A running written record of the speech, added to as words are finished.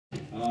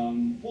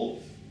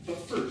wolf. But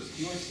first,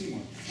 you want to see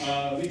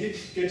one? We did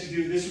get to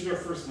do, this was our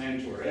first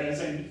land tour. As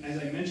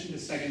I mentioned a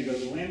second ago,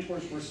 the land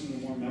tours were some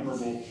of the more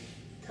memorable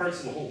parts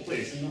of the whole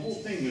place, and the whole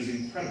thing was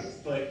incredible.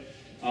 But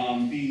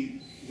the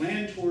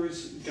land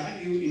tours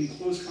got you in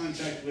close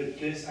contact with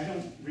this. I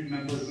don't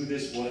remember who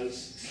this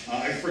was.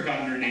 I've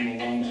forgotten her name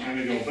a long time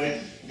ago, but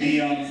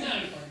the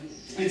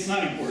it's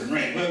not important,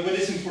 right? But what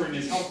is important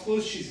is how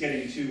close she's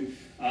getting to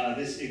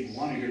this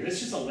iguana here.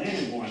 This is a land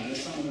iguana.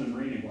 That's not one of the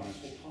marine iguanas.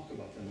 We'll talk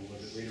about them a little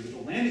bit later. But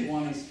the land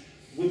iguanas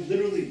would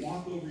literally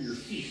walk over your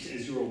feet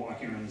as you were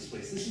walking around this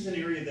place. This is an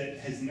area that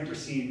has never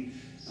seen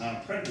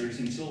predators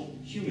until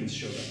humans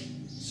showed up.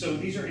 So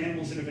these are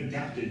animals that have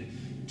adapted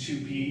to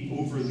be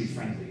overly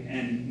friendly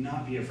and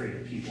not be afraid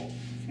of people.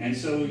 And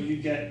so you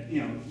get,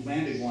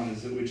 land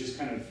iguanas that would just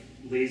kind of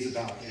laze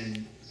about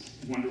and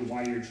wonder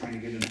why you're trying to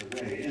get in their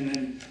way. And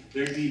then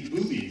there'd be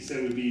boobies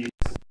that would be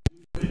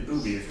blue-footed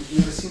booby. If you've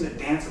never seen the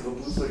dance of a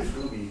blue-footed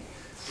booby,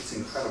 it's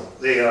incredible.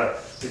 They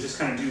just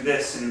kind of do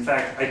this. And in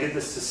fact, I did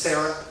this to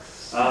Sarah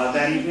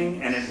that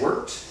evening, and it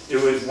worked.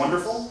 It was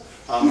wonderful.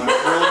 I'm thrilled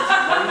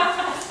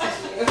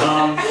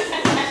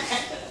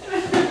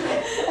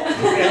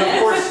and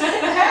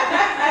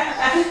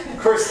of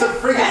course, the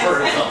frigate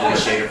bird. A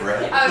shade of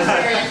red. I was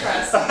very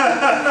impressed.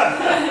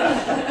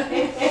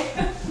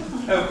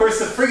 Of course,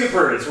 the frigate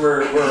birds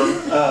were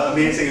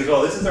amazing as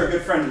well. This is our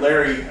good friend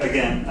Larry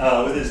again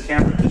with his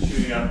camera just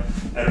shooting up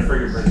at a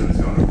frigate bird that was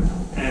going over.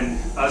 And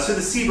so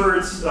the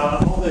seabirds,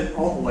 all the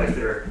life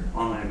there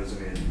on land was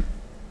amazing.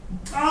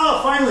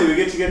 Finally, we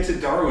get to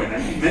Darwin.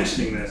 I keep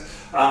mentioning this.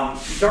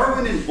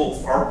 Darwin and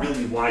wolf are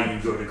really why you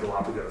go to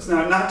Galapagos.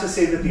 Now, not to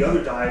say that the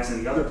other dives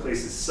and the other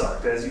places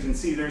sucked. As you can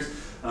see, there's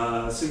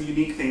some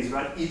unique things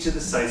about each of the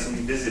sites that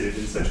we visited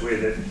in such a way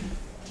that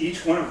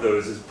each one of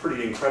those is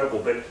pretty incredible.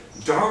 But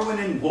Darwin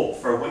and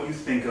wolf are what you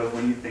think of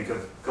when you think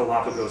of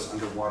Galapagos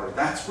underwater.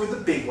 That's where the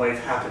big life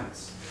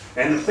happens.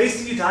 And the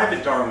place that you dive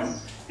at Darwin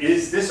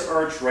is this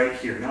arch right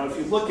here. Now, if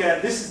you look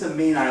at, this is the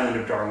main island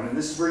of Darwin, and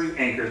this is where you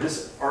anchor.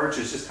 This arch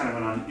is just kind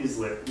of an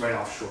islet right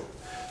offshore.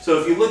 So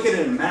if you look at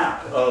a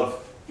map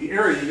of the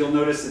area, you'll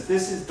notice that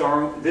this is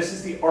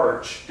the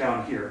arch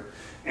down here.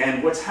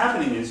 And what's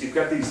happening is you've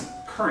got these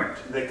current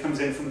that comes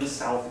in from the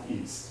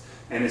southeast.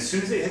 And as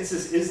soon as it hits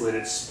this islet,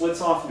 it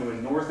splits off into a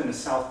north and a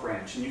south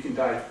branch. And you can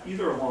dive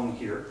either along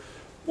here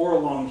or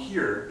along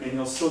here, and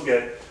you'll still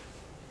get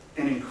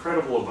an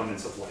incredible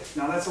abundance of life.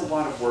 Now, that's a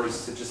lot of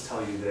words to just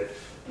tell you that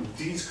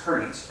these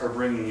currents are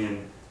bringing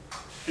in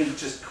and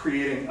just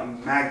creating a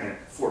magnet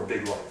for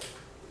big life.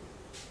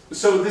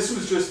 So this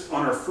was just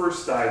on our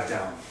first dive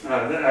down.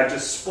 I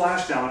just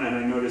splashed down and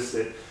I noticed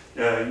that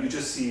you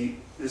just see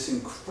this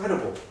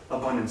incredible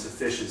abundance of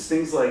fishes.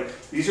 Things like,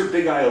 these are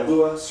big eye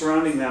alua,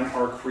 surrounding them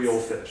are creole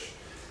fish.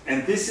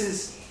 And this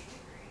is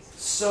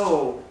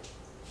so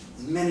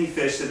many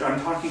fish that I'm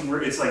talking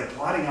where it's like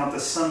blotting out the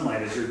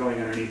sunlight as you're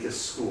going underneath this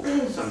school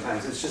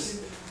sometimes. It's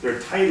just, they're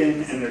tight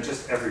in and they're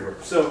just everywhere.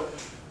 So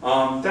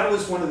that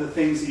was one of the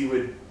things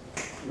that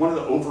one of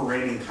the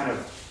overriding kind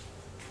of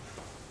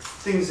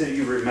things that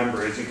you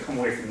remember as you come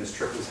away from this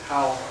trip was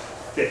how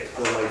thick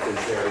the life is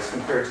there as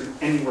compared to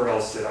anywhere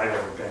else that I've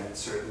ever been,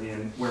 certainly,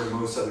 and where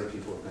most other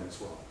people have been as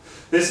well.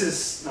 This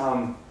is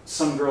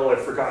some girl,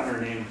 I've forgotten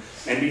her name,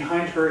 and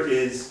behind her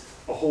is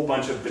a whole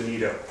bunch of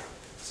bonito.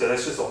 So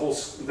that's just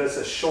that's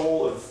a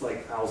shoal of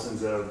like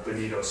thousands of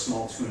bonito,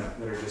 small tuna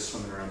that are just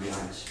swimming around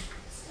behind us.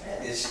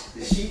 Is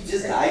she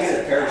just diving in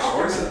a pair of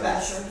shorts in the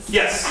back?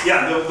 Yes,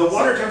 yeah, the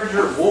water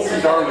temperature of Wolf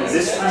and Darwin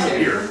this time of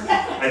year,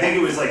 I think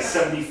it was like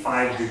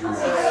 75 degrees.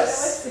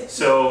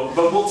 So,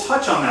 but we'll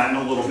touch on that in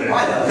a little bit,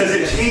 because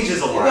it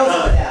changes a lot.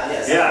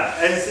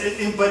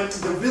 But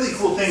the really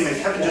cool thing that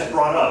Kevin just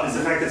brought up is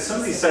the fact that some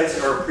of these sites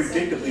are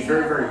predictably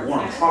very, very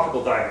warm,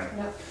 tropical diving.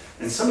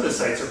 And some of the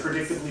sites are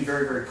predictably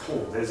very, very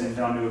cold, as in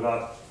down to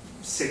about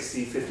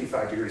 60,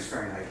 55 degrees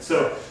Fahrenheit.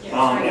 So it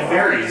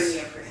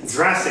varies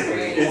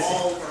drastically.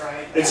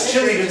 It's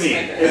chilly to me.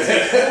 It's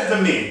cold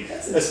to me.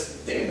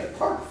 That's a day in the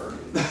park for me.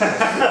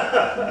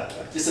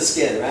 Just a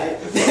skin, right?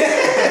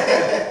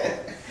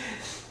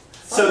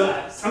 So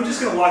I'm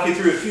just going to walk you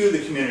through a few of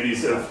the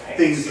communities of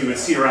things you would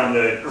see around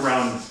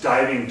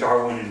diving,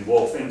 Darwin, and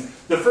wolf. And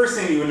the first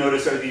thing you would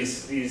notice are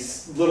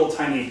these little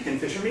tiny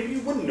pinfish, or maybe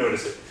you wouldn't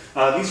notice it.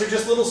 These are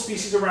just little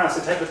species of wrasse,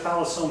 a type of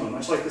thalassoma,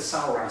 much like the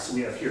sow wrasse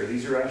we have here.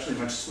 These are actually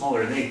much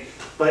smaller.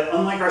 But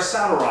unlike our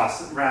saddle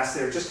wrasse,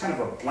 they're just kind of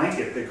a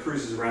blanket that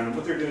cruises around. And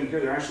what they're doing here,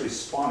 they're actually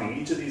spawning.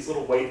 Each of these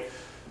little white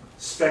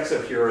specks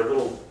up here are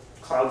little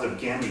clouds of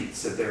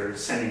gametes that they're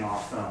sending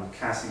off,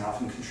 casting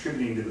off, and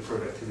contributing to the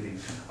productivity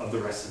of the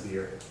rest of the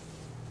area.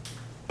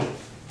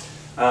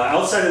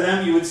 Outside of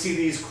them, you would see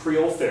these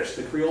creole fish.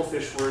 The creole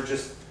fish were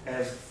just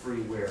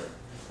everywhere.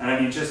 And I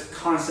mean, just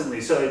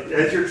constantly. So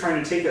as you're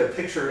trying to take a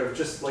picture of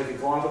just like a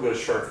Galapagos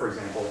shark, for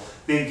example,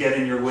 they get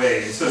in your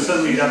way. And so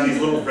suddenly you have these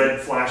little red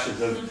flashes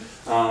of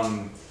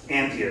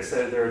anthias.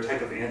 They're a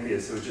type of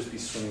anthias that would just be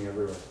swimming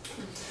everywhere.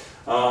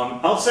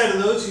 Outside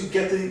of those, you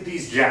get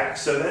these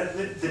jacks. So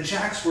the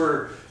jacks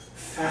were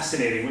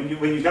fascinating.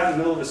 When you got in the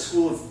middle of a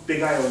school of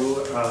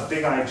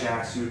big-eye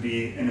jacks, you would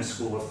be in a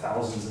school of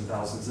thousands and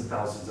thousands and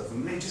thousands of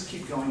them. They just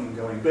keep going and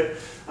going. But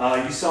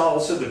you saw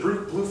also the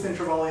bluefin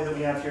trevally that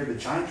we have here, the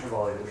giant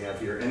trevally that we have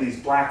here, and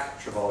these black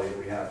trevally that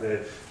we have.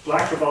 The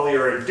black trevally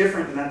are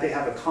different in that they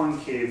have a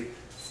concave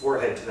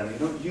forehead to them. You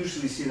don't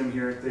usually see them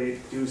here. They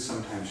do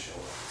sometimes show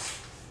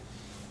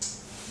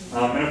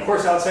up. And of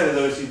course, outside of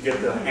those, you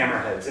get the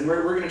hammerheads. And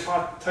we're going to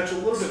touch a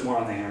little bit more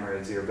on the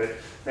hammerheads here. But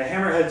the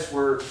hammerheads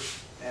were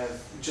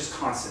just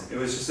constant. It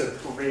was just a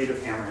parade of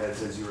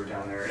hammerheads as you were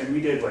down there. And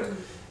we did like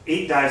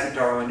 8 dives at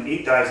Darwin,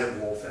 8 dives at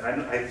Wolf.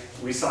 And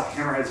we saw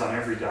hammerheads on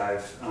every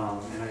dive.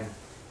 And I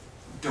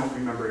don't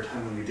remember a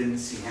time when we didn't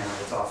see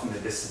hammerheads off in the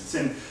distance.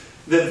 And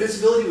the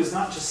visibility was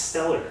not just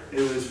stellar.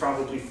 It was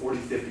probably 40,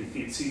 50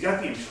 feet. So you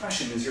got the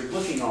impression as you're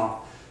looking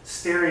off,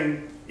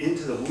 staring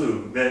into the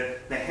blue,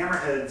 that the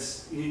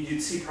hammerheads,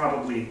 you'd see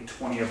probably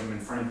 20 of them in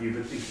front of you,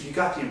 but you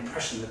got the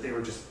impression that they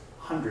were just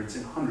hundreds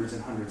and hundreds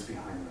and hundreds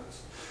behind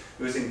those.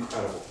 It was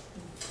incredible.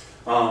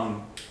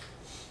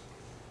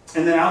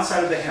 And then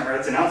outside of the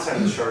hammerheads and outside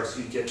of the sharks,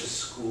 you'd get just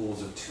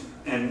schools of tuna.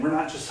 And we're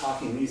not just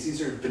talking,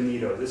 these are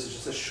bonito. This is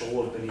just a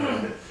shoal of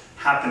bonito that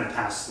happened to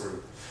pass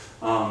through.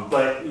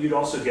 But you'd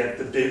also get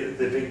the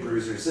big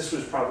bruisers. This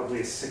was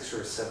probably a 6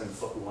 or 7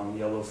 foot long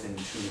yellowfin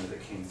tuna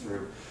that came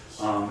through.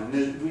 And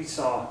then we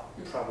saw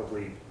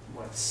probably,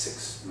 what,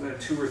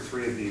 2 or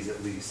 3 of these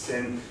at least.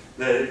 And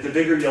the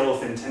bigger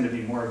yellowfin tend to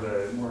be more of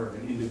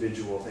an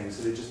individual thing,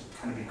 so they just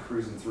kind of be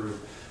cruising through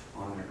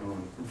on their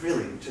own.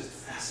 Really, just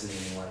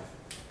fascinating life.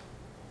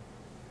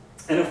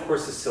 And of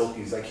course the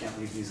silkies, I can't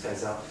leave these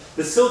guys out.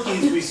 The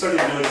silkies, we started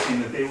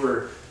noticing that they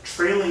were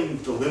trailing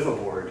the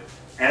liveaboard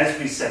as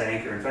we set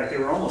anchor. In fact, they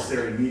were almost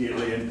there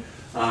immediately.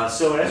 And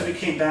so as we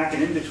came back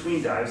and in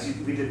between dives,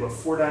 we did, what,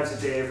 4 dives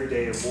a day every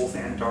day at Wolf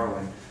and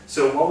Darwin.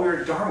 So while we were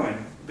at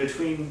Darwin,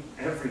 between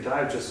every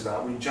dive just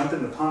about, we'd jump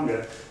in the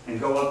panga and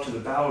go up to the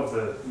bow of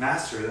the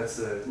master, that's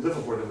the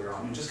liveaboard that we were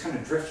on, and just kind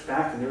of drift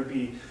back, and there would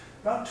be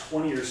about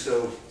 20 or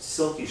so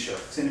silky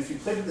sharks. And if you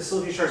played with the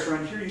silky sharks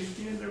around here,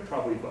 they're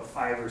probably about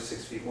 5 or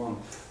 6 feet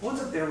long. The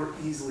ones up there were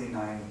easily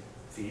 9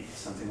 feet,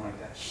 something like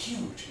that.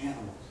 Huge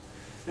animals.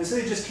 And so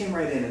they just came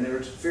right in, and they were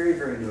just very,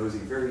 very nosy,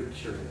 very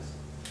curious.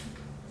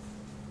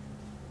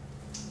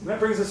 And that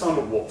brings us on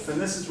to Wolf,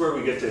 and this is where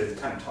we get to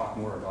kind of talk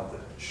more about the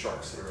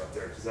sharks that are up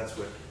there, because that's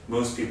what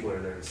most people are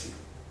there to see.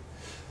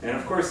 And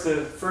of course, the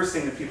first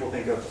thing that people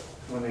think of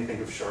when they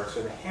think of sharks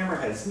are the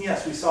hammerheads. And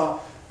yes, we saw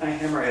a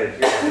hammerhead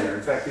here and there.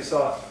 In fact, we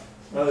saw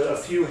a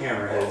few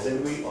hammerheads,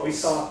 and we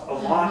saw a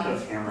lot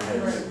of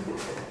hammerheads.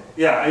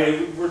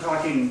 Yeah, we're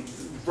talking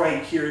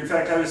right here. In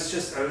fact, I was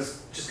just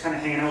kind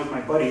of hanging out with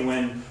my buddy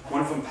when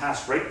one of them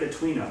passed right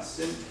between us,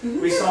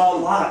 and we saw a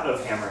lot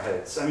of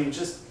hammerheads. I mean,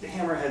 just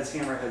hammerheads,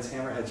 hammerheads,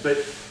 hammerheads.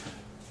 But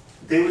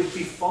they would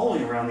be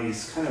following around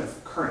these kind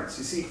of currents.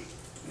 You see,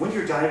 when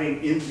you're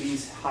diving in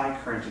these high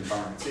current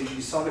environments,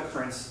 you saw the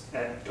currents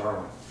at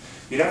Darwin.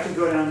 You'd have to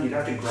go down, you'd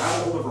have to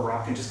grab a hold of a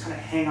rock and just kind of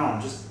hang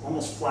on, just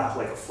almost flap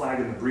like a flag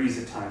in the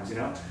breeze at times, you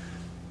know?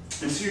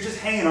 And so you're just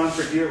hanging on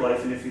for dear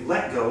life, and if you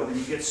let go, then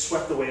you get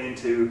swept away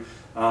into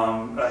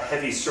a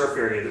heavy surf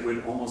area that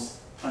would almost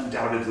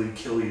undoubtedly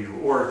kill you,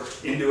 or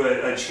into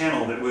a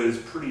channel that was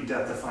pretty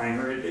death-defying,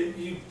 or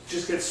you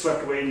just get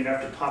swept away and you'd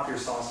have to pop your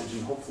sausage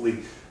and hopefully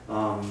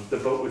the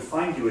boat would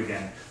find you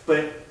again.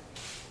 But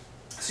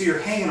so you're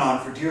hanging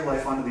on for dear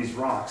life onto these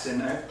rocks,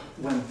 and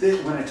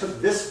when I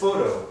took this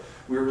photo,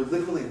 we were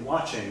literally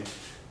watching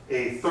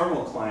a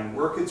thermocline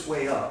work its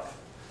way up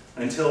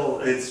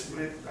until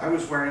I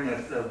was wearing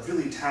a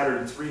really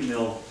tattered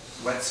 3mm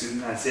wetsuit,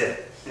 and that's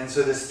it. And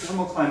so this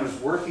thermocline was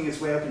working its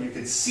way up, and you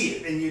could see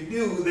it, and you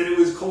knew that it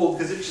was cold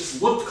because it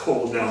just looked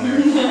cold down there.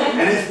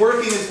 And it's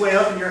working its way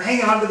up, and you're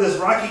hanging onto this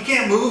rock, you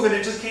can't move, and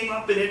it just came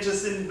up and it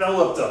just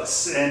enveloped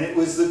us. And it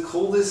was the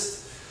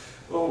coldest,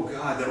 oh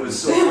God, that was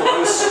so cold. I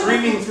was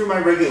screaming through my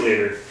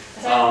regulator.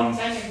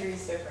 10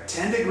 degrees different.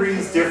 10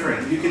 degrees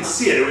different. You could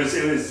see it.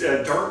 It was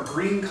a dark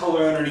green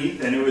color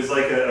underneath, and it was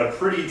like a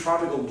pretty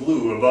tropical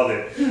blue above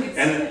it. You could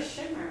see the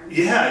shimmer.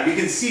 Yeah, you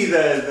can see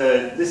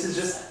this is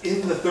just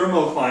in the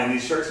thermocline.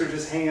 These sharks are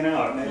just hanging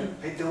out, and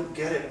I don't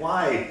get it.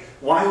 Why?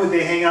 Why would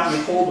they hang out in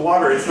the cold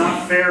water? It's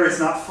not fair. It's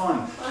not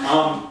fun.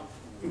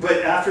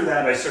 But after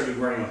that, I started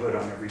wearing a hood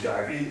on every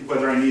dive,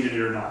 whether I needed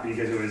it or not,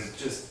 because it was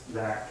just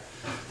that.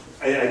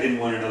 I didn't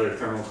want another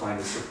thermocline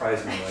to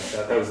surprise me like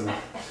that.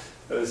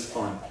 That was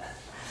fun.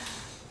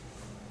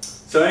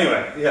 So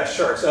anyway, yeah,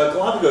 sharks.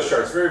 Galapagos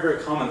sharks, very,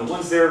 very common. The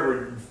ones there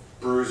were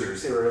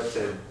bruisers. They were up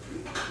to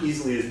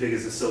easily as big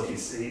as the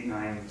silkies, 8,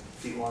 9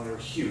 feet long. They were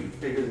huge,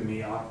 bigger than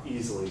me,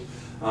 easily.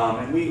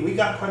 And we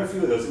got quite a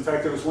few of those. In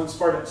fact, there was one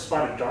spot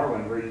at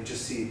Darwin where you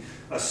just see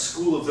a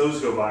school of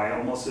those go by,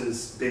 almost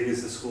as big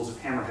as the schools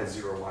of hammerheads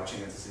you were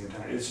watching at the same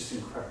time. It was just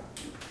incredible.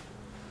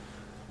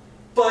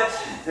 But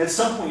at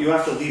some point you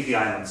have to leave the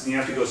islands and you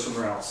have to go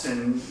somewhere else.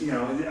 And you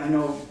know, I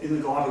know in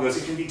the Galapagos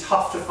it can be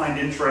tough to find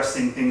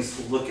interesting things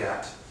to look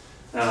at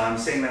I'm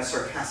saying that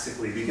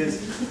sarcastically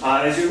because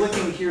as you're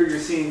looking here, you're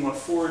seeing what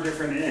 4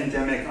 different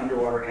endemic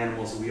underwater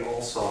animals we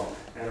all saw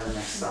at our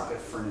next stop at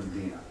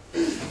Fernandina.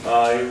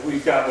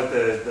 We've got with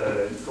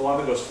the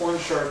Galapagos horn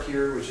shark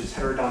here, which is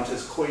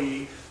Heterodontus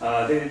koi.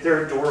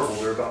 They're adorable.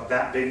 They're about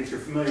that big. If you're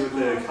familiar with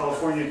the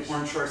California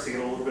horn sharks, they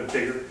get a little bit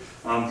bigger.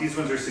 These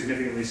ones are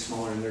significantly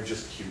smaller and they're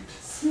just cute.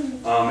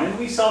 And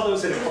we saw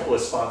those at a couple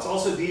of spots.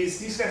 Also,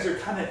 these guys are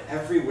kind of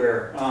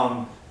everywhere.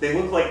 They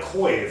look like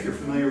koi, if you're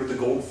familiar with the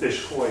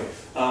goldfish koi,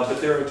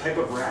 but they're a type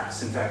of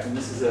wrasse, in fact, and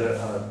this is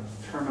a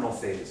terminal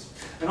phase.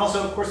 And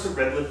also, of course, the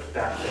red-lipped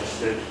batfish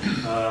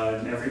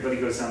that everybody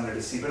goes down there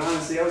to see. But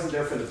honestly, I wasn't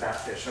there for the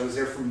batfish. I was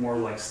there for more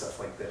like stuff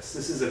like this.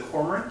 This is a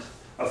cormorant,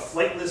 a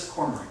flightless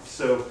cormorant.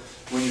 So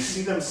when you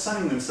see them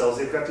sunning themselves,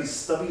 they've got these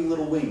stubby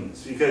little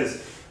wings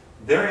because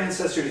their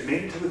ancestors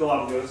made it to the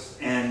Galapagos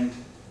and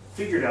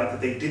figured out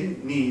that they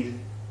didn't need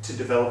to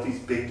develop these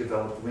big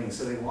developed wings.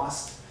 So they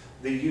lost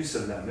the use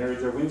of them.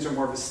 Their wings are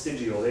more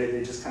vestigial.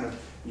 They just kind of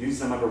use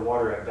them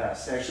underwater at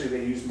best. Actually,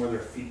 they use more their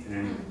feet than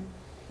anything.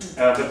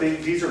 But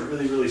these are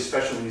really, really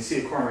special. When you see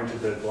a cormorant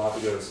at the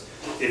Galapagos,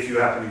 if you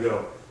happen to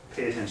go,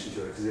 pay attention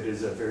to it because it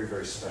is a very,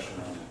 very special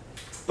animal.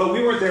 But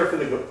we weren't there for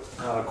the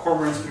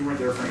cormorants. We weren't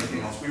there for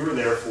anything else. We were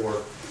there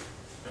for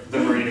the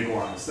marine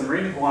iguanas. The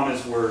marine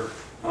iguanas were,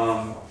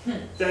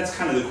 that's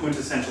kind of the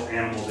quintessential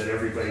animal that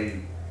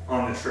everybody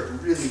on the trip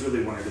really,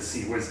 really wanted to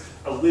see, was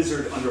a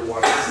lizard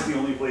underwater. This is the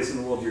only place in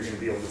the world you're going to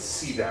be able to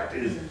see that,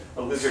 is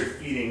a lizard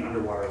feeding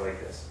underwater like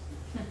this.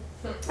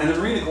 And the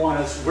marine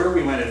iguanas, where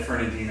we went at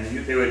Fernandina,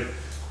 they would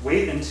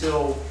wait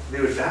until they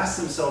would bask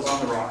themselves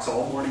on the rocks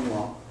all morning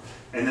long,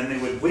 and then they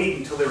would wait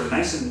until they were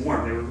nice and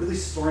warm. They were really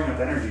storing up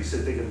energy so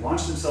that they could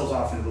launch themselves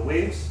off into the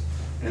waves,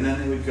 and then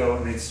they would go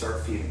and they'd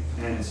start feeding.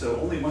 And so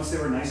only once they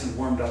were nice and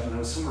warmed up, and it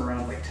was somewhere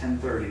around like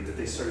 10:30, that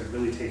they started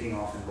really taking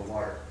off into the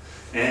water.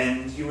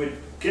 And you would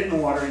get in the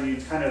water and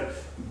you'd kind of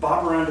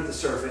bob around at the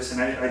surface,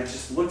 and I'd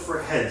just look for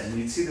heads, and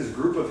you'd see this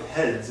group of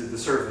heads at the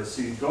surface.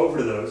 So you'd go over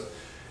to those,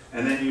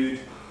 and then you'd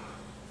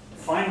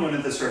find one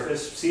at the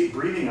surface, see it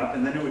breathing up,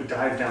 and then it would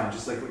dive down,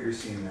 just like what you're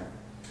seeing there.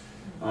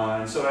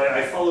 And so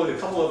I followed a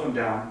couple of them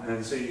down,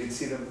 and so you could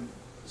see them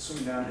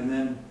swimming down, and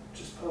then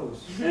just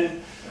pose.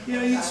 And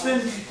you'd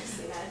spend.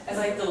 I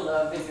like the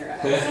love in your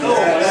eyes. Oh,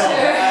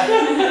 wow.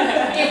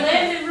 You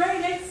landed right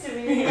next to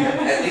me.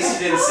 At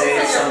least you didn't say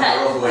it's some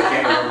girl who I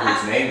can't remember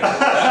his name.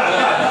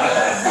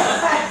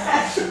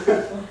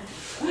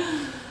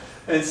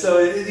 And so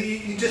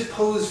you just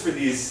pose for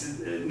these,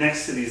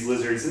 next to these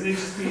lizards, and they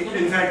just be,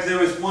 in fact, there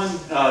was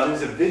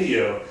a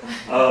video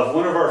of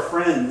one of our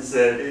friends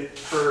that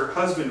her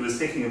husband was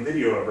taking a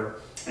video of her,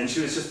 and she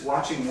was just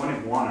watching one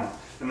iguana,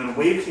 and then a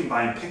wave came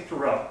by and picked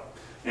her up.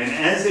 And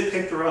as it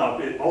picked her up,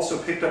 it also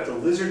picked up the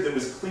lizard that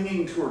was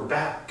clinging to her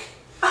back.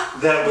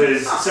 That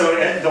was, so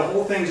the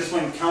whole thing just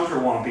went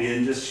counterwampy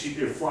and just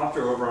it flopped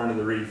her over onto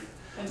the reef.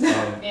 And the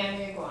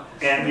iguana.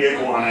 And the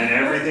iguana and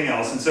everything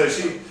else. And so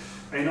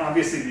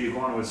obviously the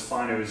iguana was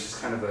fine. It was just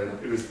kind of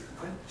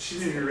she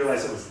didn't even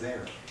realize it was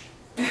there.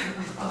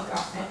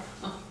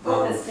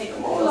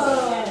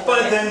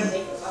 But then,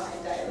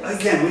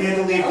 again, we had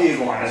to leave the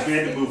iguanas. We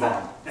had to move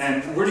on.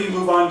 And where do you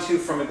move on to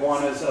from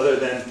iguanas other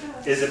than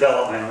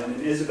Isabella Island?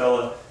 And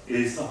Isabella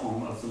is the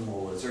home of the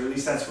molas, or at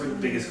least that's where the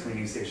biggest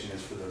cleaning station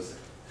is for those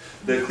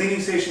there. The cleaning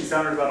station's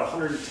down at about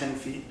 110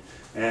 feet,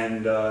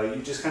 and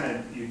you just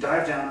you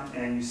dive down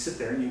and you sit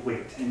there and you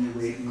wait and you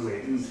wait and you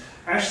wait. And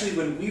actually,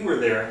 when we were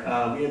there,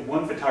 we had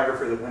one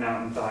photographer that went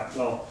out and thought,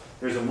 well,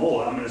 there's a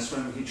mola, I'm going to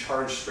swim. He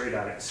charged straight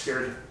at it,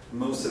 scared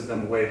most of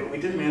them away, but we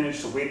did manage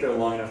to wait there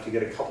long enough to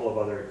get a couple of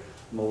other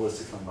molas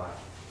to come by.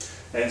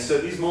 And so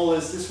these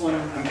molas, this one,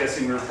 I'm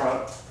guessing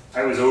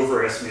I was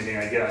overestimating,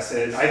 I guess.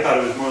 I thought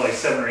it was more like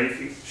 7 or 8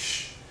 feet.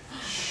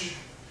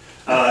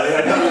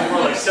 I thought it was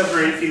more like 7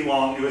 or 8 feet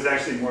long. It was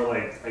actually more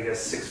like, I guess,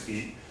 6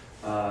 feet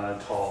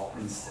tall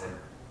instead.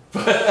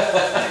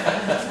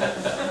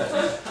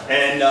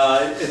 And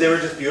they were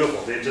just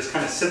beautiful. They'd just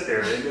kind of sit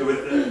there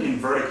in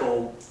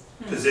vertical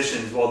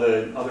positions while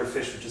the other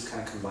fish would just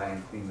kind of come by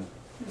and clean them.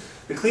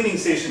 The cleaning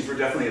stations were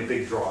definitely a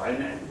big draw.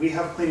 And we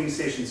have cleaning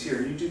stations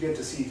here. You do get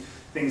to see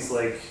things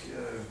like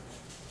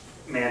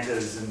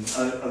mantas and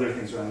other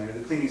things around there.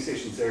 The cleaning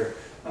stations there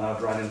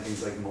brought in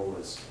things like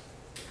molas.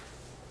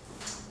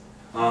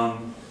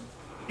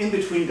 In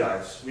between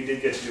dives, we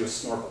did get to do a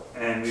snorkel,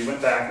 and we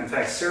went back. In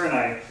fact, Sarah and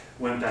I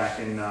went back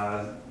and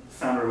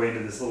found our way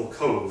into this little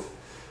cove.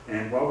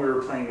 And while we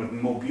were playing with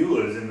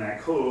mobulas in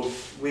that cove,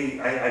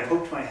 I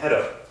poked my head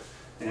up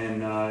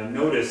and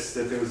noticed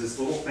that there was this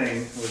little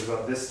thing that was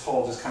about this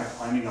tall, just kind of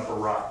climbing up a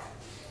rock.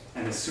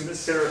 And as soon as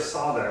Sarah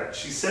saw that,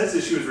 she says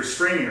that she was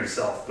restraining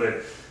herself,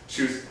 but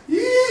she was,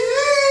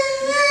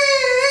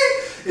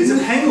 it's a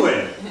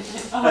penguin.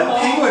 A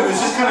penguin was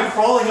just kind of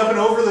crawling up and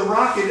over the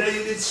rock.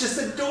 It's just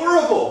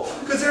adorable,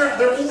 because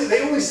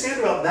they only stand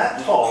about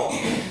that tall.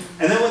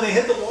 And then when they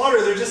hit the water,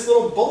 they're just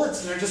little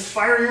bullets, and they're just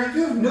firing.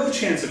 You have no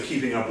chance of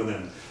keeping up with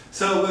them.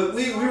 So, but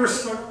we were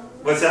smart.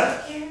 What's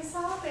that? You're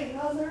sobbing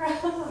all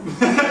around.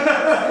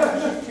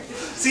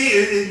 See,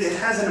 it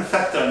has an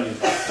effect on you.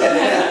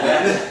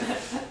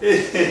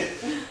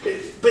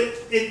 But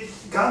it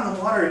got in the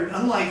water, and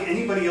unlike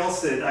anybody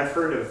else that I've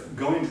heard of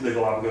going to the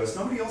Galapagos,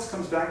 nobody else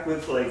comes back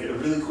with like a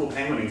really cool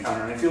penguin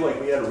encounter, and I feel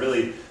like we had a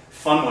really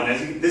fun one.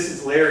 This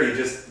is Larry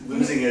just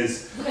losing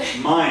his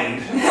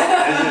mind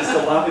as this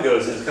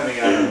Galapagos is coming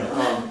at him,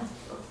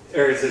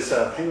 or as this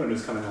penguin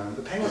was coming at him.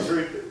 The penguins,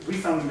 we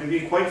found them to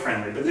be quite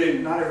friendly, but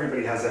not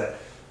everybody has that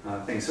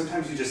thing.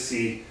 Sometimes you just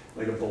see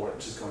like a bullet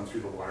just going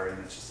through the water, and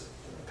it's just a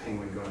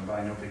penguin going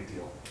by, no big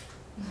deal.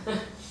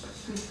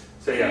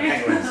 So yeah,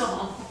 penguins.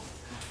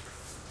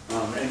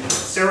 And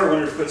Sarah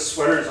wanted to put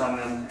sweaters on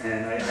them,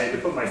 and I had to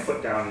put my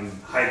foot down and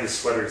hide the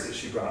sweaters that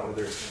she brought with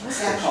her. What's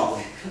that called?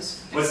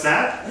 What's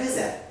that? What is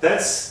that?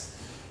 That's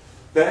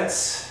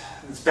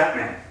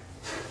Batman.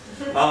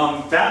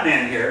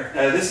 Batman here.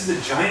 This is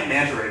a giant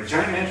manta ray.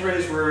 Giant manta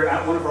rays were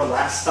at one of our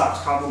last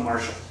stops, Cabo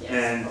Marshall. Yes,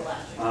 and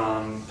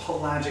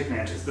pelagic. Pelagic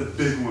mantas, the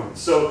big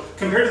ones. So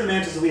compared to the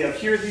mantas that we have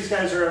here, these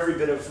guys are every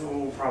bit of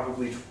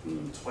probably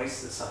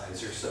twice the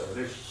size or so.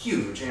 They're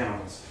huge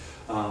animals.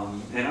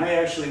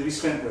 And we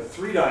spent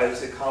 3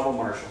 dives at Cabo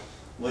Marshall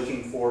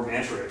looking for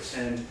manta rays.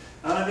 And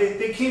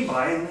they came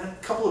by, and a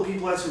couple of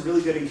people had some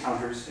really good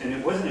encounters. And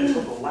it wasn't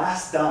until the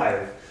last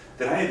dive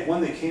that I had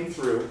one that came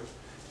through,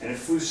 and it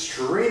flew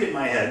straight at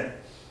my head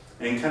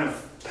and kind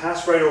of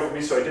passed right over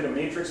me. So I did a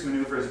matrix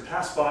maneuver as it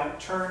passed by,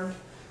 turned,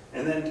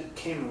 and then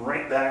came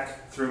right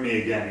back through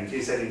me again in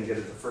case I didn't get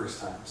it the first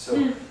time.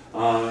 So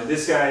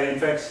this guy, in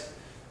fact,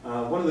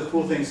 one of the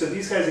cool things, so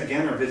these guys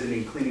again are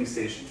visiting cleaning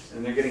stations,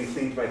 and they're getting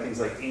cleaned by things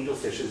like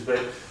angelfishes, but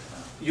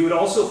you would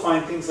also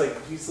find things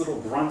like these little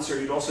grunts, or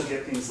you'd also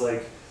get things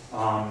like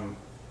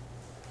Kampachi,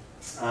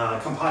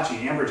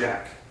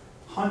 amberjack,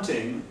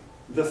 hunting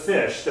the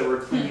fish that were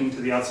clinging to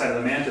the outside of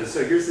the mantas.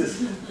 So here's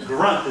this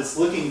grunt that's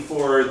looking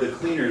for the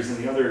cleaners and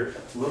the other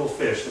little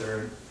fish that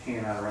are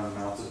hanging out around the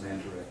mouth of the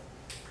manta ray.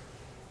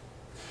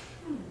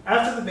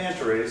 After the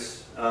manta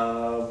rays,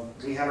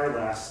 we had our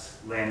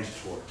last land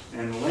tour.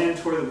 And the land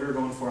tour that we were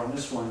going for on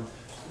this one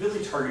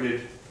really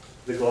targeted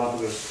the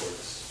Galapagos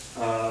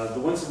tortoise.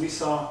 The ones that we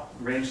saw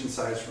ranged in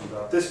size from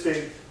about this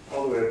big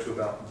all the way up to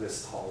about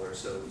this tall or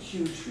so.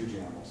 Huge, huge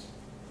animals.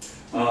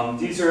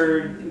 These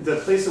are, the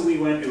place that we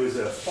went, it was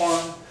a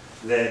farm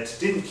that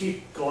didn't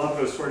keep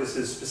Galapagos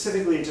tortoises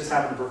specifically, it just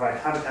happened to provide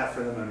habitat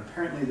for them, and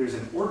apparently there's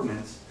an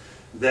ordinance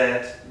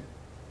that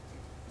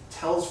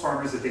tells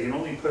farmers that they can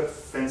only put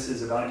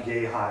fences about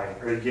yay high,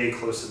 or yay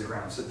close to the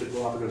ground, so that the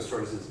Galapagos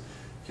tortoises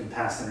can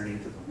pass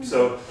underneath of them.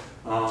 So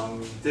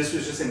this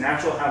was just a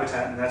natural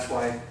habitat, and that's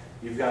why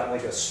you've got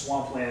like a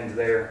swampland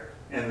there,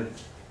 and the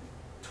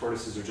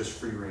tortoises are just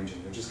free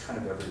ranging, they're just kind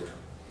of everywhere.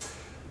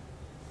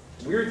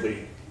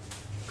 Weirdly,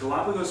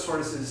 Galapagos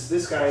tortoises,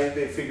 this guy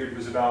they figured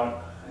was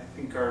about, I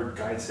think our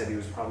guide said he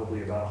was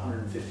probably about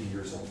 150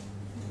 years old.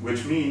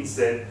 Which means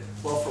that,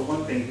 well, for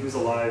one thing, he was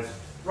alive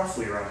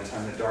roughly around the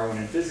time that Darwin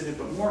had visited,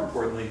 but more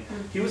importantly,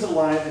 he was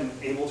alive and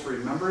able to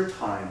remember a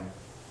time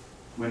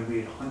when we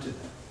had hunted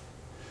them.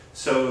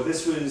 So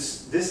this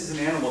is an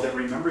animal that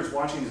remembers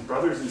watching his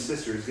brothers and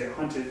sisters get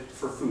hunted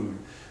for food,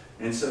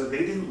 and so they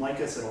didn't like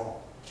us at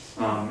all.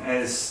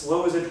 As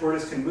slow as a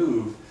tortoise can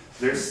move,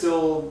 they're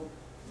still,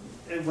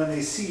 and when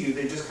they see you,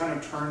 they just kind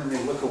of turn and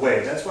they look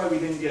away. That's why we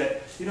didn't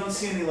get, you don't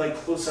see any like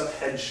close-up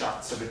head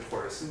shots of a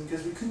tortoise,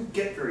 because we couldn't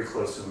get very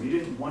close to them. You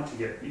didn't want to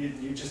get,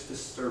 you just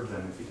disturbed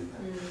them if you did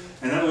that.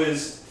 And that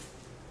was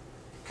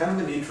kind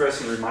of an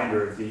interesting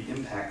reminder of the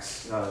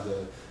impacts,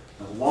 the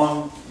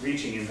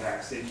long-reaching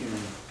impacts that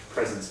human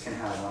presence can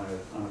have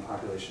on a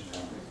population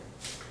boundary.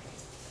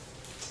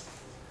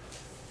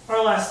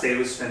 Our last day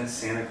was spent in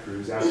Santa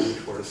Cruz after the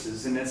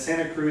tortoises, and at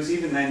Santa Cruz,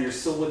 even then, you're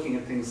still looking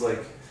at things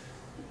like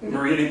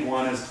marine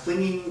iguanas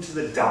clinging to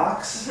the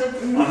docks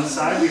on the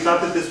side. We thought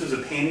that this was a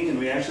painting, and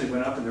we actually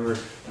went up and there were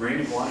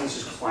marine iguanas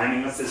just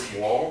climbing up this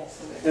wall,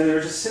 and they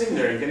were just sitting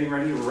there and getting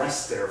ready to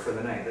rest there for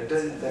the night.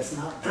 That's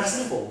not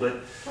restful,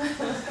 but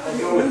I'll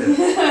go with it.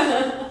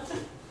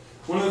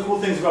 One of the cool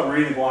things about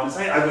marine iguanas,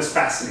 I was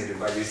fascinated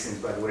by these things,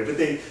 by the way, but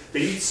they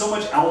eat so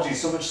much algae,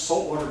 so much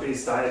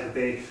saltwater-based diet that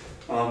they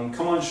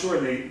come on shore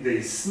and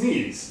they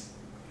sneeze.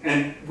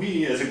 And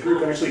we, as a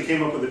group, actually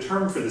came up with a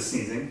term for the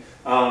sneezing.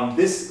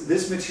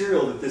 This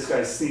material that this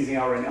guy's sneezing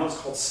out right now is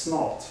called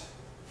snalt.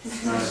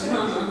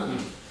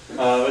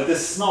 But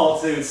this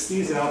snalt, they would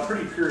sneeze it out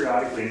pretty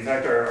periodically. In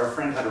fact, our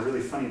friend had a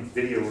really funny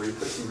video where he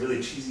put some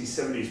really cheesy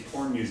 70s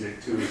porn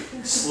music to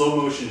slow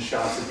motion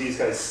shots of these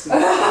guys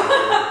sneezing.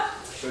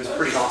 It was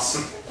pretty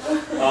awesome.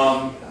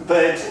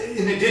 But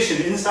in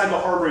addition, inside the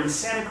harbor, in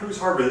Santa Cruz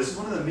Harbor, this is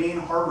one of the main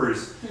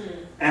harbors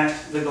at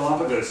the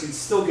Galapagos, you'd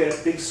still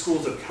get big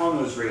schools of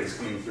cow-nosed rays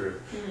coming through.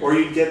 Or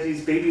you'd get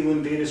these baby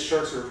limbatus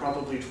sharks, there were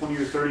probably 20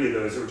 or 30 of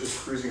those that were just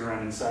cruising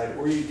around inside.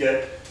 Or you'd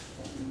get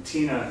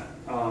Tina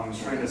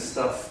trying to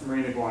stuff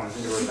marine iguanas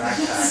into her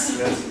backpack.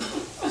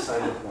 That's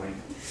beside the point.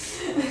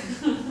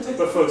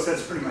 But folks,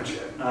 that's pretty much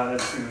it.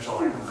 That's pretty much all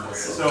I have for you.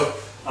 So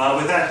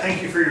with that,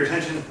 thank you for your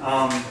attention.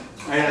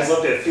 I'd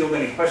love to field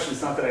any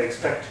questions, not that I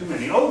expect too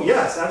many. Oh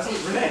yes,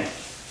 absolutely, Renee.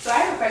 So I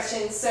have a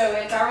question. So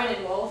at Darwin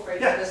and Wolf, where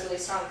you Yeah. had those really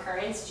strong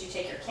currents, did you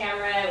take your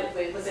camera?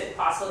 Was it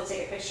possible to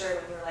take a picture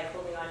when you were like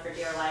holding on for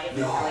dear life?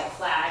 No. Or like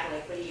flag?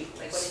 Like what did you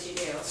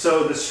do?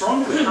 So the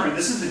stronger the current,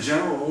 this is the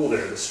general rule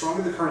there, the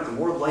stronger the current, the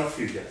more life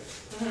you get.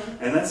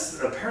 And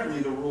that's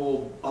apparently the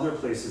rule other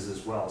places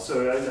as well.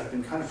 So I've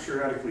been kind of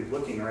periodically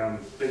looking around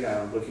Big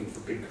Island looking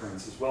for big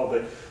currents as well,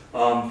 but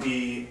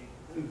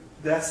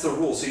that's the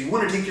rule. So you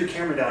want to take your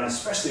camera down,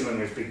 especially when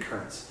there's big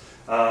currents.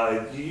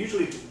 You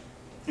usually,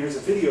 there's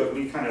a video of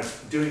me kind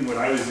of doing what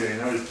I was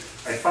doing.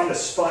 I'd find a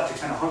spot to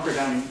kind of hunker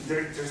down.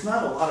 There's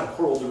not a lot of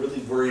coral to really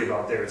worry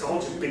about there. It's all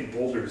just big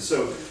boulders.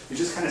 So you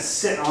just kind of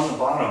sit on the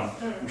bottom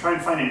and try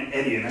and find an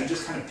eddy, and I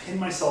just kind of pin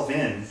myself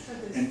in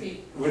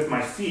with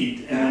my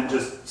feet and then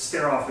just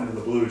stare off into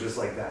the blue just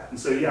like that. And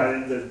so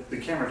yeah, the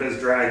camera does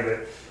drag,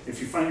 but if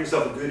you find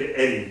yourself a good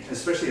eddy,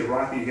 especially a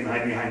rock that you can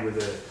hide behind where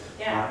the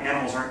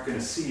animals aren't going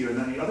to see you. And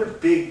then the other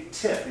big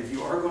tip, if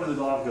you are going to the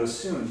Galapagos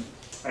soon,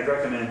 I'd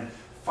recommend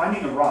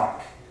finding a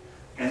rock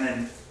and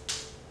then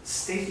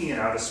staking it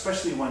out,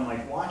 especially when,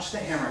 like, watch the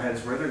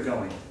hammerheads where they're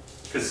going,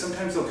 because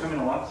sometimes they'll come in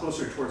a lot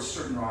closer towards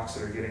certain rocks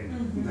that are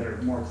getting that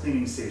are more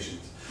cleaning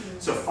stations.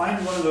 So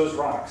find one of those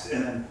rocks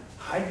and then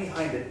hide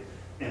behind it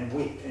and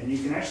wait, and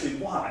you can actually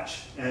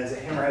watch as a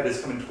hammerhead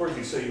is coming towards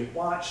you. So you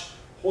watch,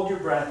 hold your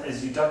breath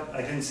as you duck.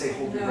 I didn't say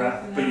hold your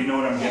breath, but you know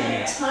what I'm getting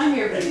at. Time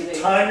your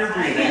breathing. Time your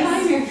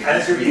breathing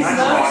as you're behind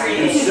the rock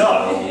and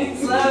duck.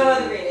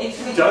 Slow the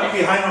breathing. Duck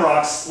behind the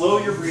rock, slow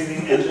your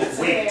breathing, and just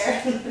wait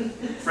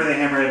for the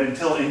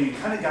hammerhead and you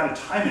kind of got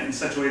to time it in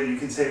such a way that you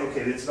can say,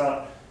 okay, it's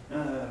about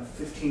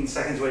 15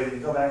 seconds away. Then you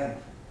go back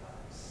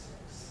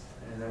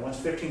and then once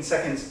 15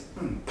 seconds,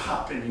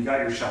 pop, and you got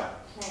your shot.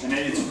 And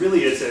it's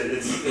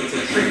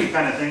a tricky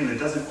kind of thing that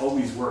doesn't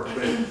always work,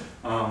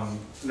 but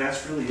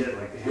that's really it.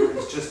 Like, the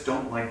hammerheads just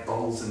don't like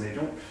bubbles, and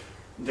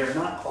they're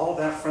not all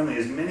that friendly.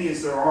 As many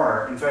as there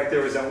are. In fact,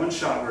 there was that one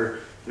shot where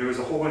there was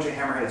a whole bunch of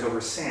hammerheads over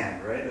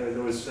sand, right?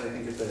 There was, I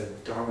think, at the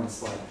Darwin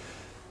slide.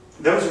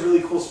 That was a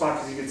really cool spot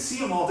because you could see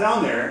them all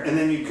down there, and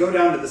then you go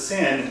down to the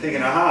sand and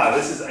thinking, aha,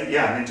 this is,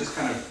 yeah, and it just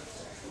kind of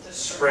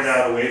spread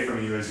out away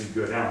from you as you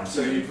go down.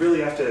 So you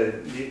really have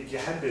to, you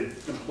had to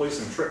employ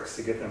some tricks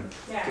to get them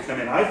to come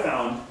in. I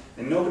found,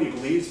 and nobody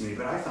believes me,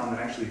 but I found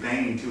that actually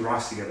banging two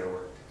rocks together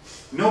worked.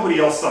 Nobody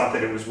else thought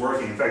that it was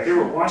working. In fact, they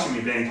were watching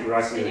me bang two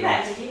rocks together. You do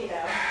that in Tahiti,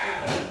 though.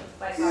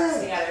 Like rocks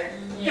together.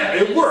 Yeah,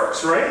 it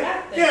works, right?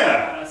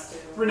 Yeah.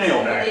 Renee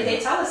will back. They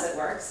tell us it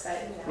works,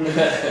 but you know,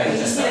 you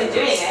just see them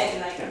doing it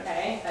and like,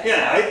 okay. But,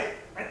 yeah,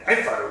 I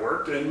thought it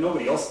worked, and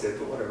nobody else did,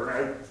 but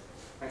whatever.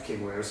 I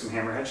came away with some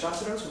hammerhead shots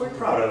that I was quite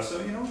proud of.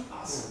 So, you know,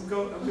 I'm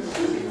good.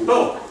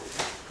 Bo.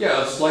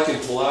 Yeah, it's like in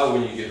Palau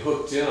when you get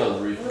hooked in on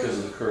the reef because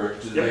of the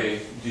current. Do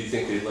you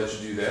think they'd let you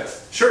do that?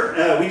 Sure.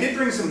 We did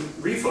bring some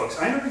reef hooks.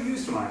 I never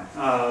used mine.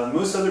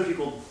 Most other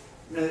people,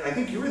 I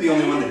think you were the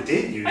only one that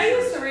did use I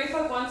yours. used the reef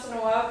hook once in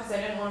a while because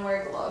I didn't want to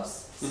wear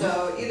gloves.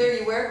 So either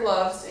you wear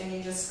gloves and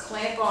you just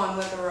clamp on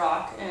with a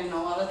rock, and a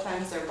lot of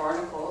times they're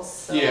barnacles.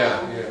 So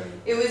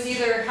it was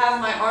either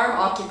have my arm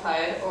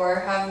occupied or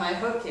have my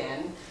hook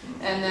in,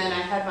 and then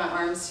I had my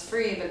arms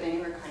free, but then you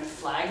were kind of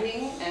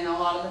flagging, and a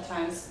lot of the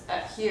times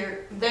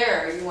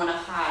there you want to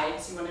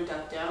hide, so you want to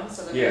duck down.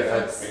 So the reef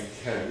hooks,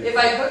 if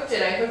I hooked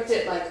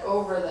it like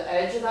over the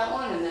edge of that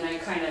one, and then I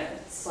kind of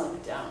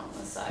slumped down on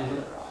the side of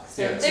the rock.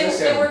 So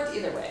they worked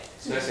either way.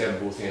 It's nice to have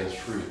both hands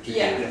free. With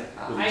the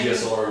I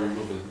DSLR and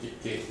moving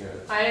gate.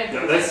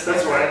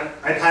 That's why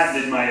I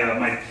patented my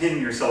my pin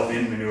yourself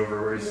in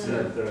maneuver, where it's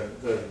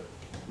the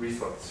reef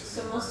hooks.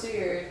 So most of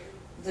the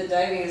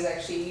diving is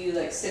actually you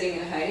like sitting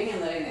and hiding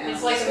and letting the animals.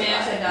 It's like a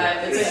manta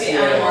dive. It's like the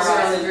animals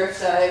are on the drift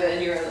dive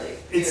and you're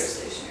like you're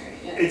stationary.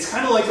 Yeah. It's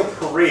kind of like a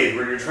parade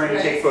where you're trying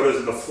to take photos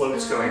of the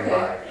floats going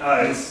by.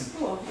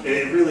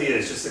 It really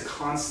is just a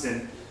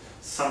constant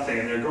something,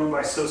 and they're going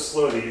by so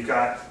slow that you've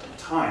got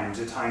time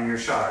to time your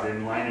shot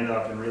and line it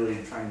up and really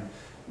try and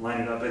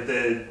line it up. But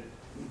the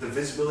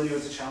visibility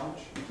was a challenge,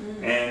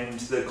 and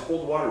the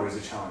cold water was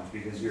a challenge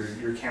because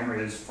your camera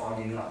is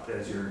fogging up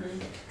as you're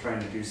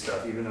trying to do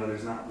stuff, even though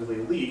there's not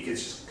really a leak,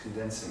 it's just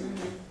condensing.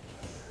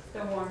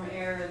 The warm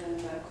air and then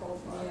the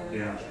cold water.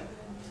 Yeah.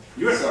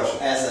 You had a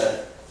question.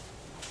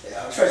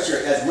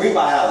 As a marine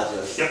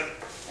biologist, Yep.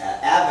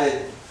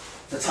 Avid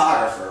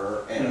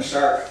photographer, and a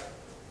shark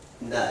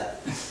nut.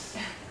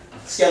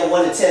 Scale of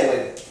 1 to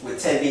 10, with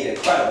 10 being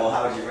incredible,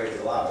 how would you rate the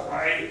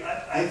Galapagos?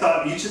 I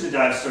thought each of the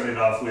dives started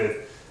off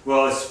with,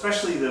 well,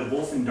 especially the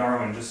Wolf and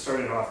Darwin just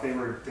started off, they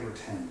were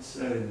 10s.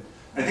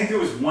 I think there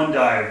was one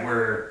dive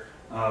where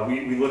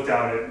we looked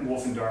out at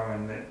Wolf and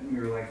Darwin that we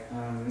were like,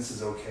 this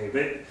is okay.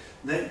 But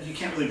you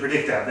can't really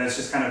predict that. That's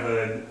just kind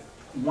of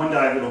one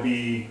dive it'll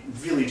be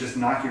really just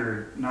knock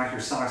your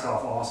socks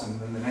off awesome.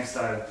 Then the next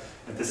dive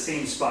at the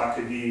same spot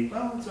could be,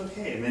 well, it's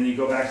okay. And then you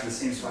go back to the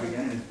same spot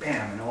again and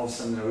bam, and all of a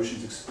sudden the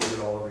ocean's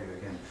exploded all over you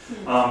again.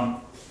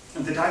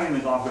 The diving in the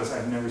Galapagos,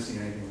 I've never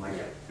seen anything like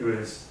it. It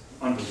was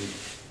unbelievable.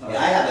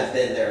 I haven't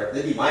been there.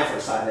 It'd be my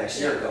first time next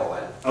year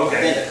going. Okay.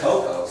 I've been to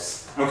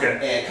Cocos. Okay.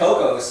 And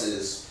Cocos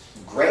is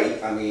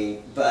great. I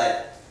mean,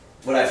 but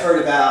what I've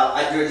heard about,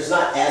 there's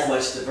not as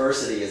much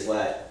diversity as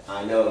what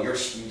I know you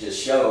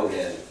just showed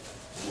and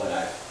what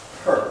I've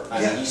heard. I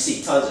mean, you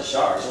see tons of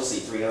sharks. You'll see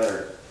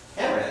 300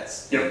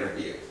 hammerheads in your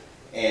view.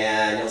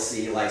 And you'll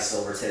see like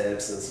silver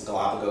tips and some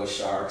Galapagos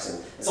sharks.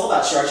 And it's all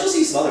about sharks. You'll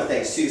see some other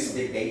things too, some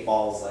big bait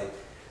balls.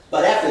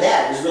 But after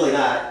that, there's really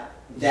not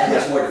that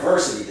much more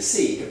diversity to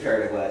see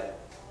compared to what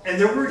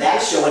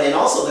that's showing. And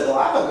also the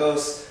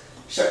Galapagos,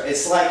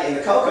 it's like in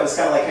the Coco, it's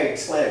kind of like how you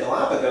explain it.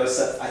 Galapagos,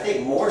 I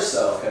think more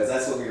so, because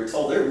that's what we were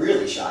told, they're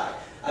really shy.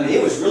 I mean,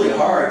 it was really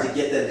hard to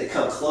get them to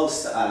come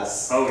close to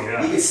us. Oh,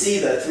 yeah. You could see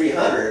the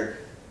 300,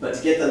 but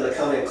to get them to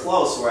come in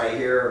close, where I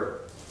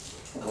hear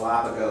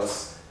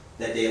Galapagos,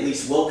 that they at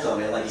least will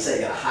come in, like you said,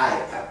 you gotta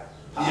hide, pop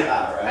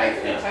out, right? I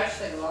couldn't touch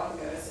the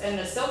Galapagos, and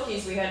the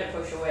silkies we had to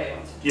push away.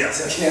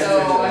 Yes.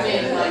 So, I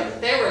mean, like,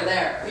 they were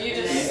there. Were you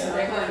just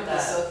snorkeling with the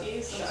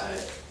silkies?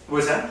 What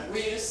was that? Were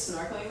you just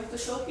snorkeling with the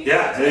silkies?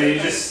 Yeah,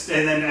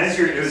 and then as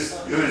it was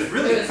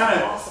really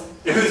kind of, awesome.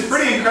 It was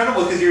pretty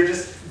incredible because you're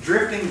just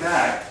drifting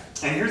back,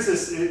 and here's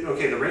this,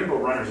 okay, the rainbow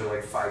runners are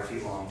like 5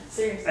 feet long.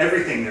 Seriously.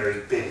 Everything there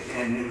is big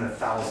and in the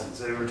thousands.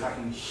 They were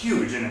talking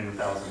huge and in the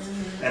thousands.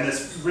 And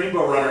this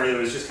rainbow runner that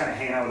was just kind of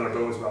hanging out with our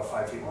boat was about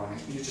 5 feet long. And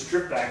you just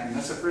drift back, and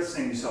that's the first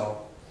thing you saw.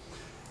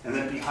 And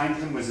then behind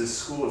him was this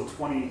school of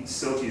 20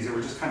 silkies that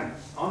were just kind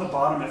of on the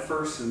bottom at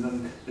first, and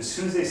then as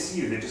soon as they see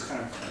you, they just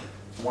kind of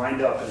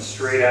wind up and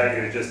straight at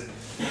you.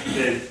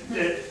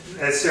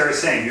 As Sarah's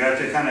saying, you have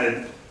to kind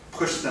of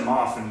push them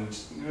off, and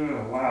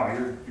wow,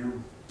 you're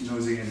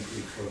nosing in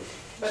pretty close.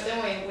 But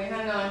then we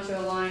hung on to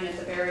a line at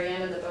the very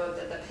end of the boat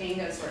that the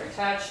pangas were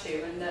attached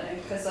to, and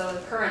because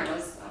the current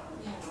was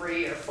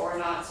 3 or 4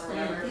 knots or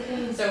whatever,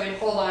 so we'd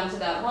hold on to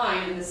that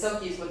line, and the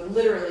silkies would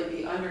literally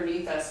be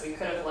underneath us. We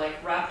could have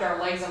like wrapped our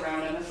legs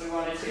around them if we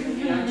wanted to,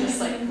 just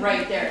like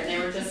right there, and they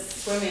were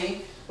just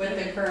swimming with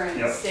the current,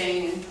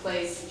 staying in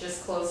place,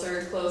 just closer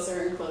and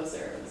closer and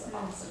closer. It was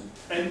awesome.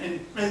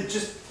 And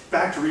just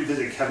back to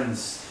revisit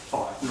Kevin's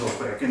thought real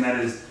quick, and that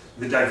is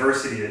the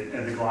diversity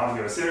at the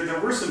Galapagos. There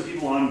were some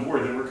people on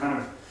board that were kind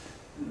of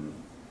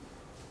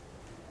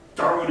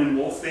Darwin and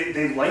Wolf.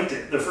 They liked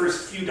it. The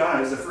first few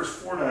dives, the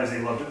first 4 dives,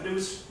 they loved it. But it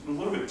was a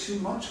little bit too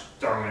much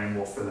Darwin and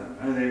Wolf for them.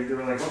 And they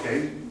were like,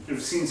 okay,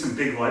 we've seen some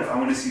big life. I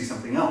want to see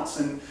something else,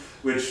 and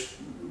which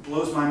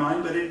blows my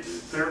mind. But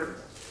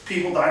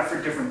people dive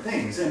for different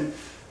things, and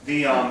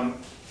the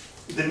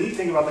neat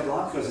thing about the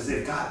Galapagos is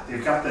they've got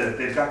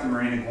the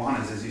marine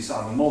iguanas, as you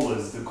saw, the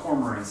molas, the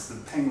cormorants, the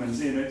penguins.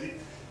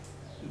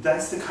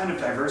 That's the kind of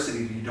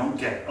diversity that you don't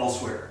get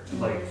elsewhere,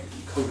 like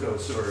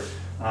Cocos or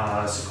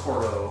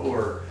Socorro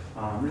or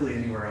really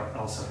anywhere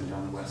else up and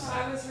down the west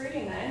side. I was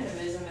reading that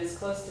endemism is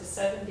close to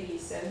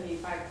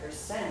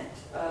 70–75%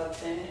 of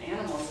the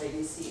animals that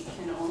you see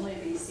can only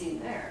be seen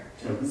there.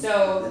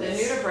 So the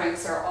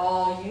nudibranchs are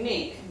all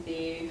unique.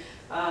 The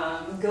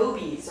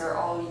gobies are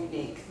all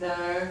unique.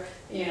 The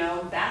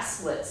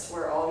basslets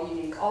were all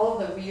unique. All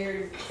of the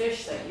weird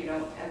fish that you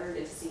don't ever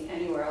get to see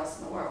anywhere else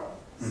in the world.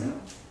 So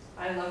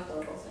I love the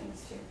little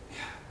things too.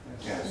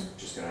 Yeah, I was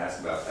just going to ask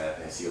about that.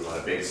 I see a lot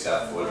of big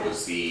stuff. What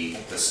was the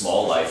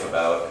small life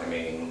about? I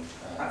mean,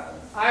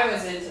 I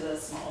was into the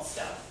small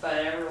stuff,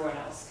 but everyone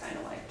else kind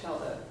of liked all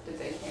the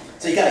big cameras.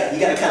 So you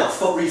gotta kind of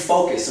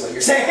refocus what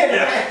you're saying,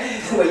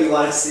 right? What you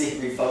want to see,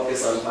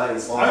 refocus on finding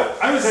small.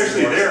 I was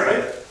actually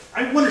there.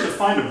 I wanted to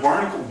find a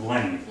barnacle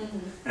blenny.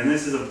 And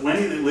this is a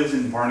blenny that lives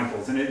in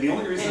barnacles. And the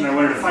only reason I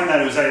wanted to find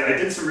that was I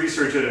did some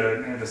research at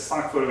a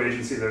stock photo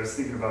agency that I was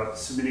thinking about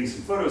submitting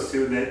some photos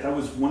to. That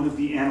was one of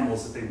the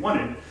animals that they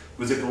wanted,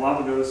 was a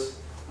Galapagos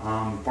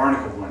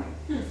barnacle blenny.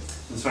 And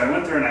so I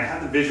went there and I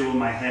had the visual in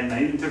my head, and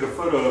I even took a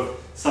photo of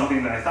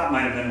something that I thought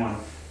might have been one.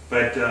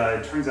 But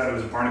it turns out it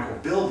was a barnacle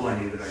bill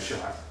blenny that I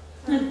shot.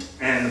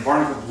 And the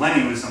barnacle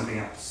blenny was something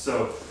else.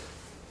 So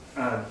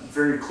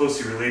very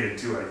closely related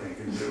too, I think.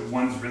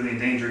 One's really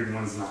endangered and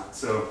one's not.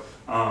 So.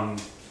 Oh,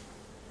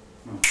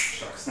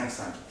 shucks, next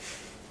time.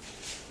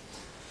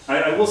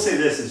 I will say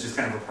this is just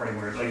kind of a parting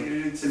word. Like,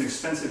 it's an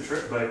expensive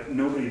trip, but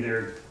nobody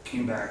there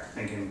came back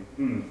thinking,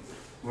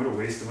 what a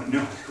waste of money.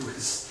 No, it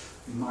was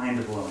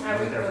mind-blowing. I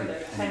would go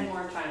there 10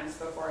 more times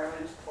before I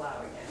went to Palau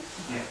again.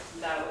 Yeah.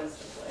 That was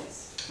the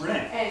place.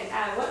 Renee.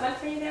 And what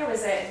month were you there?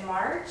 Was it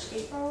March,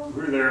 April?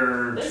 We were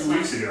there 2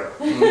 weeks ago.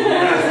 I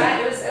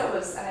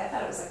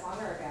thought it was like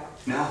longer ago.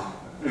 No.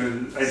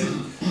 This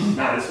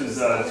was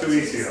 2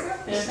 weeks ago.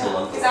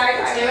 Because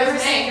I remember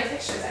seeing your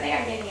pictures. I think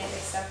I'm getting it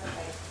mixed up with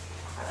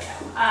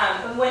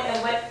and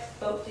what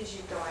boat did you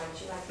go on?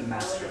 Did you like the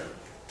Master?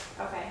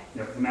 Okay.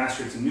 Yep, the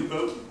Master. It's a new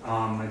boat.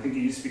 I think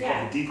it used to be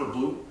called the Deeper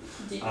Blue.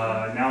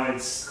 Now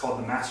it's called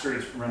the Master.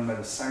 It's run by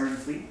the Siren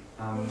Fleet.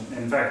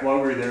 In fact, while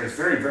we were there,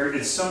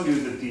 it's so new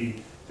that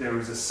there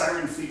was a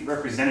Siren Fleet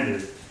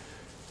representative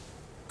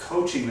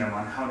coaching them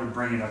on how to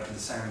bring it up to the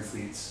Siren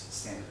Fleet's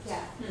standards.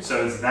 Yeah.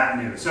 So it's that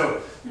new.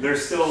 So they're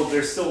still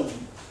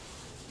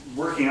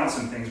working out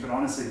some things, but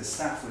honestly, the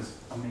staff was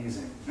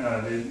amazing.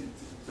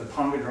 The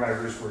Ponga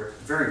drivers were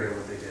very good at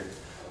what they did.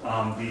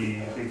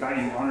 They got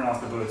you on and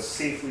off the boat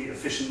safely,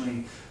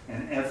 efficiently,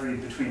 and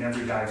between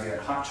every dive you had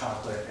hot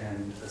chocolate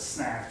and a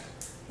snack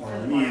or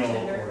a meal,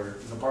 or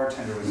the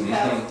bartender was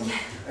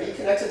Are you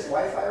connected to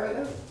Wi-Fi right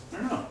now? I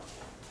don't know.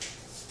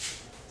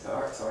 To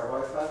our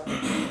Wi-Fi?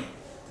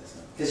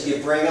 Because you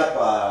bring up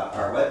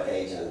our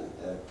webpage and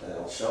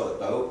it'll show the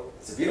boat.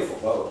 It's a beautiful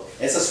boat.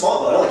 And it's a small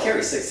boat. It only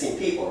carries 16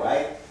 people,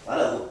 right? A lot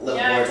of little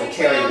boards will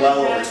carry well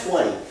over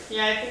 20.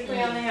 Yeah, I think we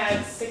only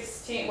had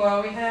 16.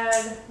 Well,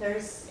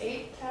 there's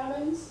 8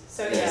 cabins.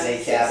 So there's yeah,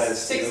 8 cabins,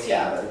 16. 2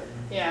 cabin.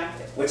 Yeah.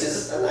 Which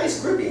is a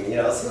nice grouping, you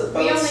know. Some of the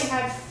boats We only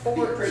had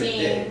pretty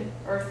big. 14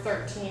 or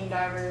 13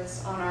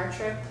 divers on our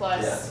trip,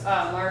 plus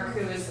Mark,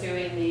 who was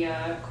doing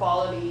the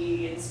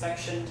quality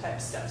inspection type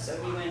stuff. So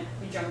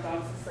we jumped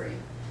on for free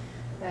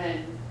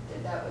and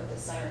did that with the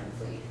Siren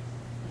Fleet.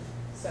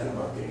 So.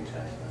 I'm getting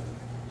tired.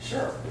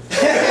 Sure.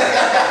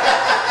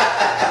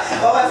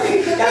 Well, I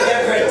think you gotta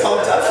get pretty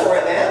pumped up for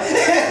it, man.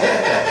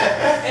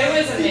 It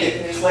was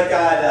amazing. Click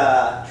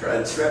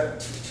on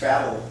trip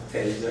travel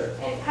page there.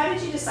 And how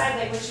did you decide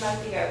like which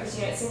month to go? Because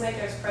it seems like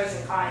there's pros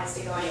and cons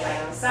to going like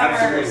in the summer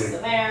versus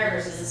the winter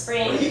versus the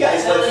spring. Well, you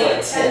guys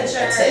went for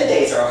 10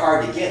 days are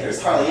hard to get.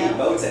 There's hardly any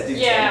boats that do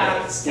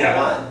 10 days.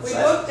 We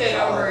booked it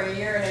over a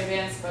year in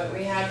advance, but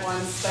we had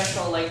one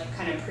special like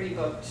kind of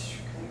pre-booked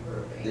kind of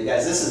grouping. You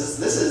guys, this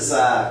is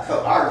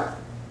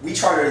we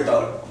chartered the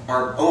boat.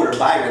 Our owner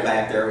Byron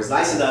back there was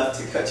nice enough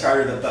to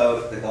charter the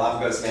boat, the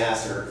Galapagos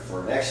Master,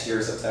 for next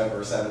year,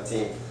 September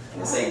 17th, on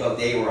the same boat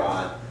they were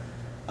on,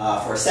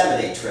 for a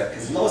 7-day trip,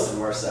 because most of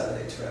them are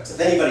 7-day trips, if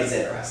anybody's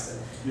interested.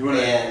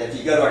 And if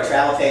you go to our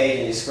travel page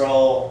and you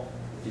scroll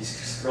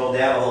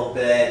down a little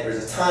bit,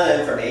 there's a ton of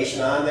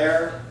information on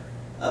there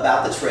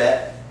about the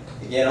trip.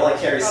 Again, it only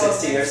carries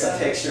 16, there's some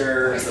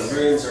pictures, the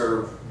rooms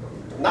are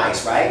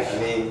nice, right? I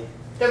mean,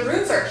 the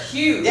rooms are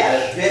huge.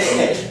 Yeah,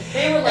 they're big.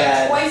 They were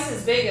like twice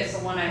as big as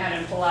the one I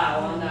had in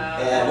Palau.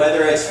 And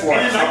whether it's for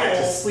and I got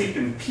to sleep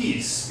in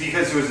peace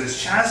because there was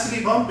this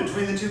chastity bump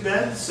between the 2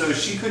 beds, so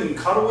she couldn't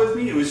cuddle with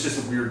me. It was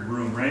just a weird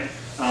room, right?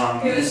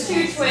 It was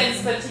 2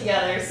 twins put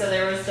together, so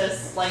there was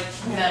this like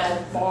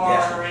metal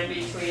bar in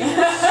between.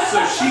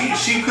 So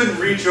she couldn't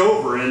reach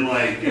over and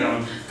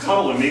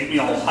cuddle and make me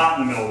all hot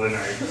in the middle of the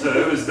night. So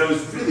that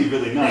was really,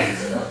 really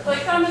nice.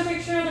 Like on the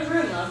picture of the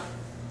room, though.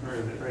 Where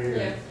is it? Right here.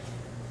 Yeah.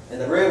 And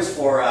the room's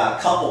for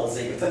couples,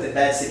 they can put the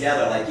beds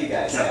together like you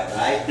guys have,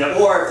 right? Yep.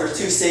 Or if there's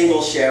 2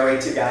 singles sharing,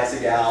 2 guys or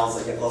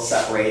gals, they'll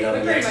separate them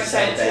and get 2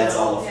 separate beds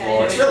on the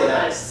floor. It's really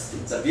nice.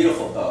 It's a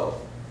beautiful boat.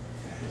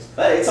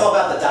 But it's all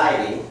about the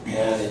diving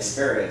and the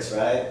experience,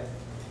 right?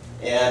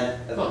 And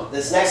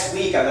this next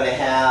week I'm going to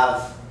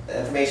have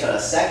information on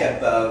a second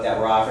boat that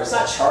we're offering. It's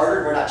not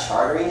chartered, we're not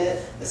chartering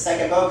it, the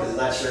second boat, because I'm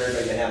not sure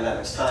everybody's going to have that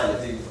much time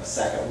to do a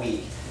second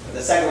week. But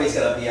the second week's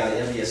going to be on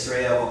Envious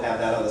Rail. We'll have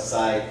that on the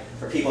site.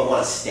 For people who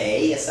want to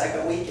stay a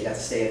second week, you have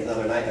to stay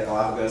another night in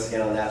Galapagos to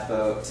get on that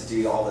boat to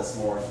do all this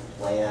more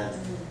land.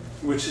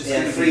 Which is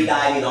and free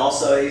diving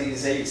also, you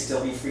say you'd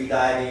still be free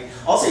diving.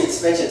 Also, you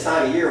mentioned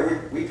time of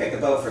year. We picked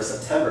the boat for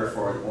September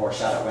for more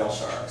shot at whale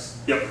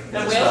sharks. Yep. The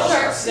whale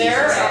sharks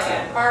there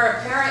are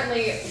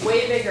apparently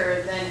way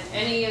bigger than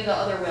any of the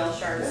other whale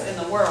sharks in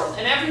the world.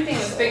 And everything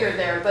was bigger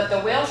there, but the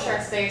whale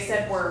sharks they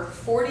said were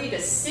 40 to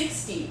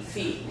 60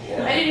 feet.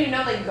 Yeah. I didn't even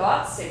know they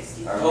got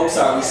 60 feet. Our hopes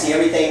are we see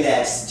everything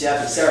that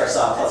Jeff and Sarah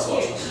saw plus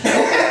whale sharks.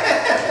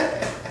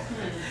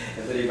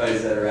 If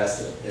anybody's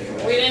interested.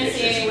 We didn't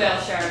see any whale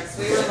sharks.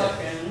 We were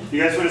looking.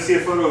 You guys want to see a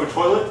photo of a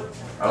toilet?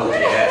 Oh,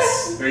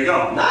 yes. There you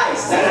go.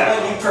 Nice.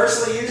 That's the one you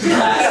personally use? No,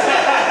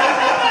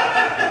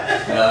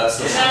 it's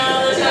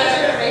No, the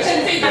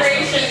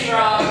configuration's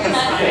wrong. It's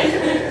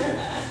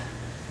fine.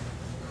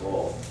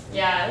 Cool.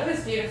 Yeah, it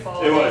was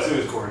beautiful. It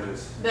was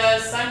gorgeous. The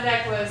sun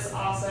deck was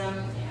awesome.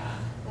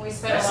 Yeah. We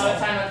spent a lot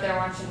of time up there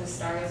watching the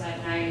stars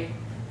at night.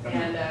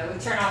 And we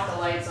turn off the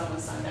lights on the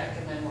sun deck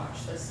and then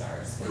watch the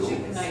stars. Cool. You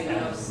can see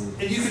those.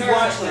 And you could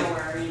stars watch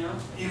nowhere, you know?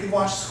 you could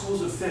watch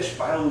schools of fish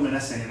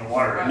bioluminescing in the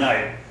water at Right.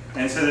 night.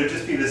 And so there'd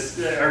just be this,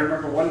 I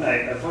remember one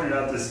night I pointed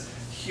out this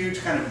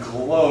huge kind of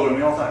glow and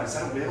we all thought, is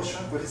that a whale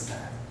shark? What is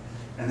that?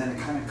 And then it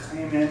kind of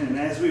came in and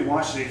as we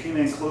watched it, it came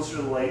in closer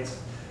to the lights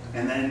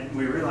and then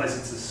we realized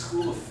it's a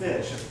school of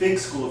fish, a big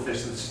school of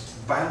fish that's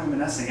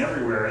bioluminescing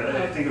everywhere.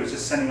 I think it was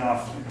just sending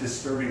off,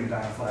 disturbing the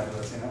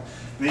dinoflagellates, you know?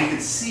 And then you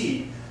could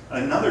see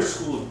another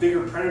school of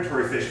bigger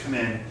predatory fish come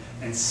in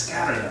and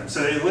scatter them.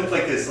 So it looked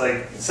like this,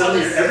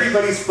 suddenly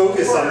everybody's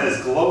focused on this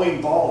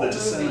glowing ball that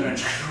just suddenly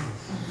went,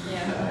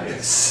 Yeah.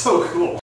 it's so cool.